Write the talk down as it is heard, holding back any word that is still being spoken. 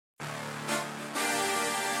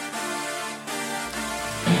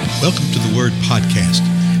Welcome to the Word Podcast.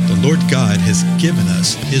 The Lord God has given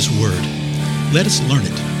us His Word. Let us learn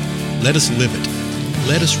it. Let us live it.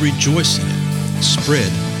 Let us rejoice in it.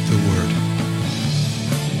 Spread the Word.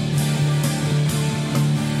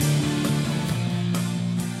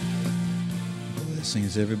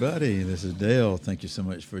 Blessings, everybody. This is Dale. Thank you so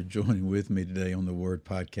much for joining with me today on the Word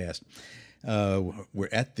Podcast. We're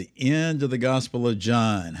at the end of the Gospel of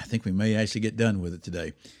John. I think we may actually get done with it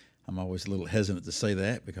today. I'm always a little hesitant to say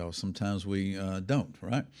that because sometimes we don't,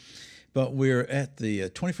 right? But we're at the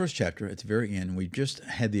 21st chapter at the very end. We just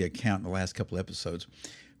had the account in the last couple of episodes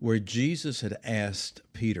where Jesus had asked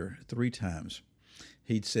Peter 3 times.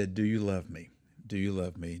 He'd said, "Do you love me? Do you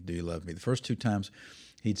love me? Do you love me?" The first 2 times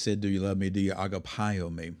he'd said, "Do you love me? Do you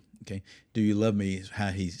agapio me?" Okay, "Do you love me?"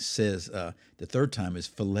 How he says the third time is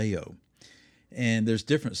phileo. And there's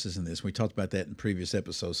differences in this. We talked about that in previous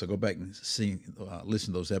episodes, so go back and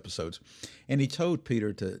listen to those episodes. And he told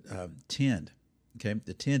Peter to tend,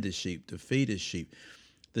 to tend his sheep, to feed his sheep,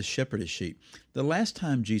 to shepherd his sheep. The last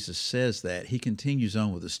time Jesus says that, he continues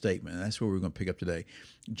on with a statement, and that's where we're going to pick up today.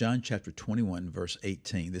 John chapter 21, verse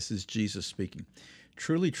 18. This is Jesus speaking.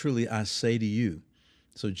 "Truly, truly, I say to you."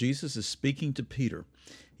 So Jesus is speaking to Peter.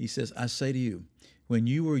 He says, "I say to you, when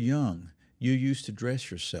you were young, you used to dress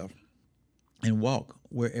yourself and walk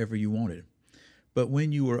wherever you wanted. But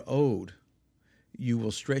when you are old, you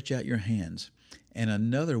will stretch out your hands, and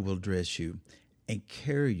another will dress you and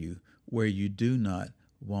carry you where you do not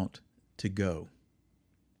want to go."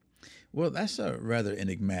 Well, that's a rather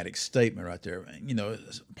enigmatic statement right there. You know,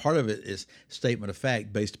 part of it is statement of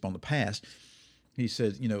fact based upon the past. He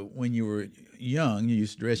said, when you were young, you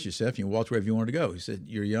used to dress yourself and you walked wherever you wanted to go. He said,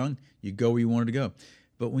 you're young, you go where you wanted to go.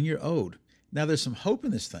 But when you're old, now there's some hope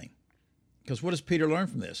in this thing. Because what does Peter learn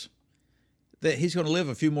from this? That he's going to live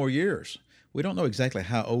a few more years. We don't know exactly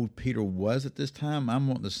how old Peter was at this time. I'm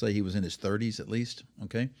wanting to say he was in his 30s at least,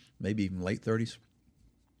 okay? Maybe even late 30s.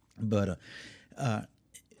 But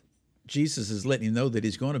Jesus is letting him know that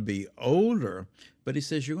he's going to be older, but he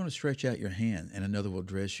says, you're going to stretch out your hand and another will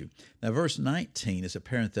dress you. Now, verse 19 is a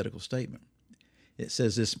parenthetical statement. It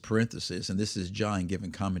says this in parentheses, and this is John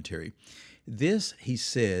giving commentary. "This he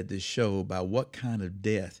said to show by what kind of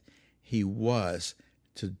death he was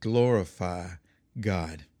to glorify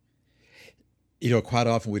God." Quite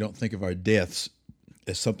often we don't think of our deaths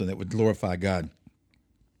as something that would glorify God.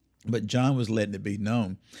 But John was letting it be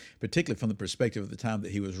known, particularly from the perspective of the time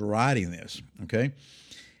that he was writing this,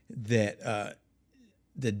 that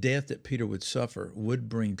the death that Peter would suffer would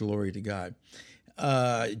bring glory to God.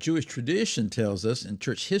 Jewish tradition tells us, and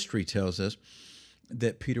church history tells us,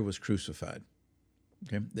 that Peter was crucified.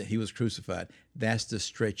 That he was crucified. That's the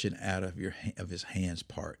stretching out of his hands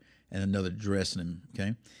part, and another dressing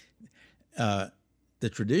him. The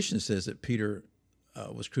tradition says that Peter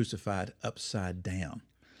was crucified upside down.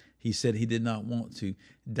 He said he did not want to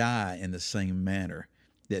die in the same manner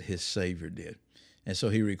that his Savior did, and so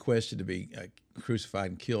he requested to be crucified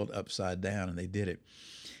and killed upside down, and they did it.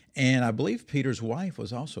 And I believe Peter's wife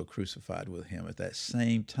was also crucified with him at that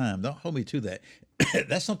same time. Don't hold me to that.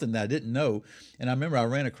 That's something that I didn't know. And I remember I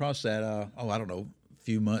ran across that, a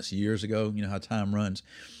few months, years ago, how time runs,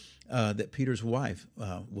 that Peter's wife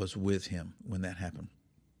was with him when that happened.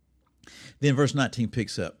 Then verse 19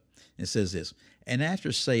 picks up and says this, "And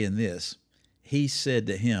after saying this, he said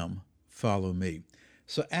to him, 'Follow me.'"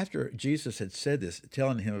 So after Jesus had said this,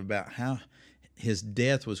 telling him about how his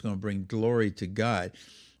death was going to bring glory to God,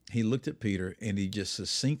 he looked at Peter and he just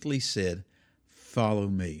succinctly said, "Follow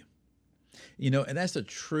me." And that's the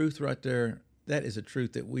truth right there. That is a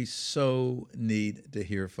truth that we so need to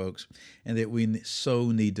hear, folks, and that we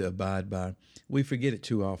so need to abide by. We forget it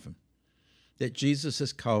too often, that Jesus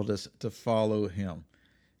has called us to follow him.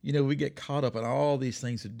 We get caught up in all these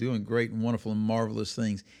things of doing great and wonderful and marvelous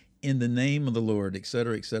things in the name of the Lord, et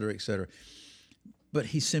cetera, et cetera, et cetera. But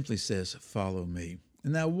he simply says, "Follow me."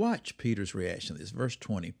 And now watch Peter's reaction to this. Verse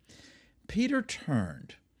 20, "Peter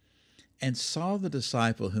turned and saw the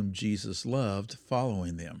disciple whom Jesus loved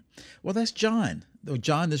following them." Well, that's John.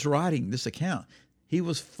 John is writing this account. He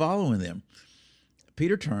was following them.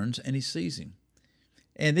 Peter turns and he sees him.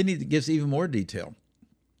 And then he gives even more detail.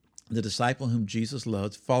 The disciple whom Jesus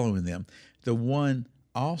loved following them, the one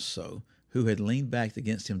also who had leaned back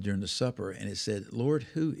against him during the supper, and it said, "Lord,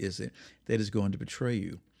 who is it that is going to betray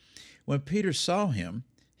you?" When Peter saw him,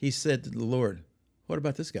 he said to the Lord, "What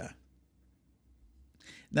about this guy?"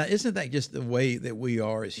 Now, isn't that just the way that we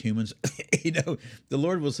are as humans? The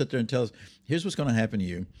Lord will sit there and tell us, here's what's going to happen to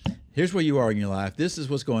you. Here's where you are in your life. This is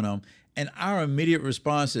what's going on. And our immediate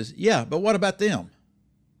response is, yeah, but what about them?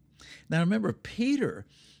 Now, remember, Peter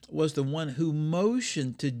was the one who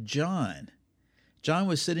motioned to John. John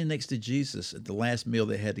was sitting next to Jesus at the last meal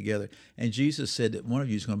they had together, and Jesus said that one of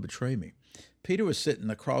you is going to betray me. Peter was sitting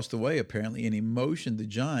across the way, apparently, and he motioned to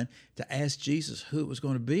John to ask Jesus who it was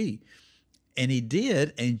going to be. And he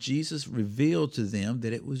did, and Jesus revealed to them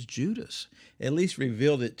that it was Judas. At least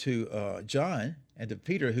revealed it to John and to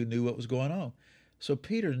Peter, who knew what was going on. So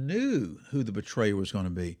Peter knew who the betrayer was going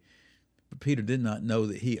to be. But Peter did not know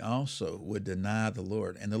that he also would deny the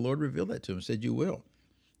Lord. And the Lord revealed that to him and said, you will,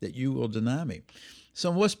 that you will deny me.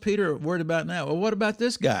 So what's Peter worried about now? Well, what about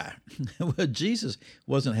this guy? Well, Jesus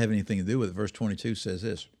wasn't having anything to do with it. Verse 22 says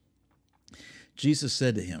this. Jesus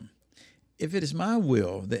said to him, if it is my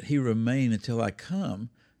will that he remain until I come,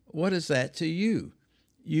 what is that to you?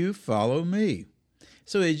 You follow me.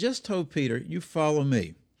 So he just told Peter, you follow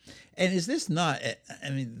me. And is this not, I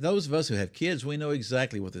mean, those of us who have kids, we know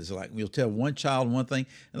exactly what this is like. We'll tell one child one thing,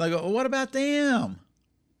 and they go, well, what about them?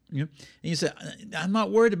 You know? And you say, I'm not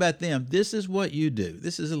worried about them. This is what you do.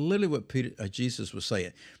 This is literally what Jesus was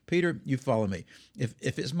saying. Peter, you follow me. If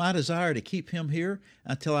it's my desire to keep him here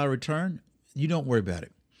until I return, you don't worry about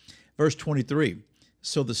it. Verse 23,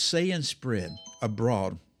 so the saying spread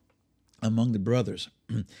abroad among the brothers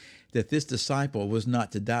that this disciple was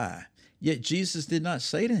not to die. Yet Jesus did not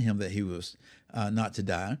say to him that he was not to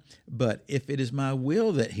die, but if it is my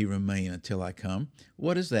will that he remain until I come,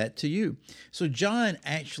 what is that to you? So John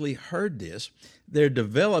actually heard this. There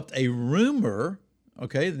developed a rumor,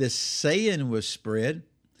 okay, this saying was spread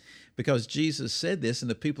because Jesus said this and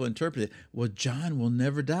the people interpreted, well, John will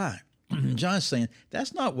never die. John's saying,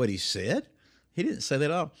 that's not what he said. He didn't say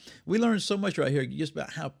that at all. We learned so much right here just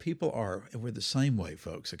about how people are. We're the same way,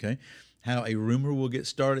 folks, okay? How a rumor will get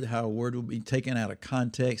started, how a word will be taken out of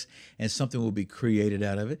context, and something will be created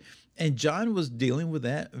out of it. And John was dealing with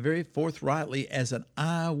that very forthrightly as an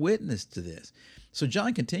eyewitness to this. So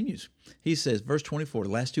John continues. He says, verse 24, the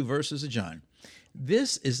last two verses of John,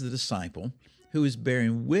 this is the disciple who is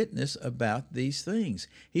bearing witness about these things.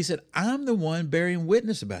 He said, I'm the one bearing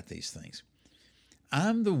witness about these things.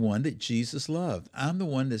 I'm the one that Jesus loved. I'm the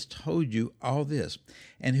one that's told you all this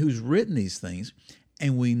and who's written these things,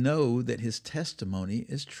 and we know that his testimony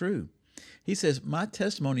is true. He says, my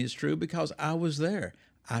testimony is true because I was there.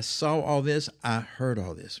 I saw all this. I heard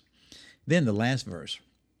all this. Then the last verse.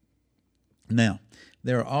 Now,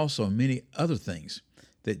 there are also many other things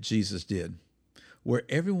that Jesus did, were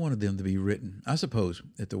every one of them to be written. I suppose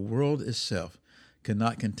that the world itself could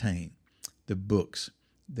not contain the books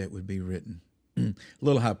that would be written. A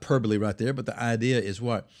little hyperbole right there, but the idea is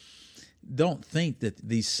what? Don't think that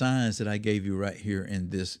these signs that I gave you right here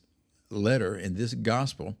in this letter, in this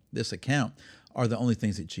gospel, this account, are the only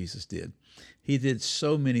things that Jesus did. He did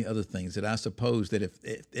so many other things that I suppose that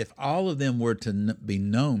if all of them were to be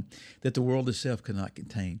known, that the world itself could not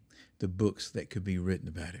contain the books that could be written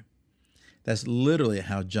about it. That's literally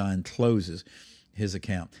how John closes his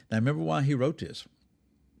account. Now, remember why he wrote this,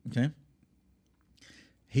 okay?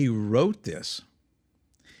 He wrote this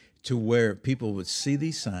to where people would see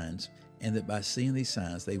these signs, and that by seeing these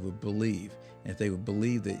signs, they would believe. And if they would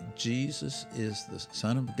believe that Jesus is the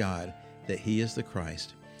Son of God, that he is the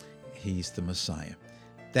Christ, he's the Messiah.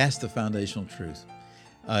 That's the foundational truth.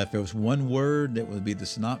 If there was one word that would be the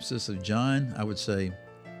synopsis of John, I would say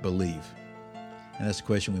believe. And that's the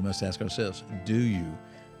question we must ask ourselves. Do you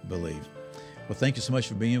believe? Well, thank you so much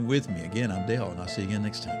for being with me. Again, I'm Dale, and I'll see you again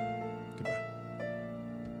next time.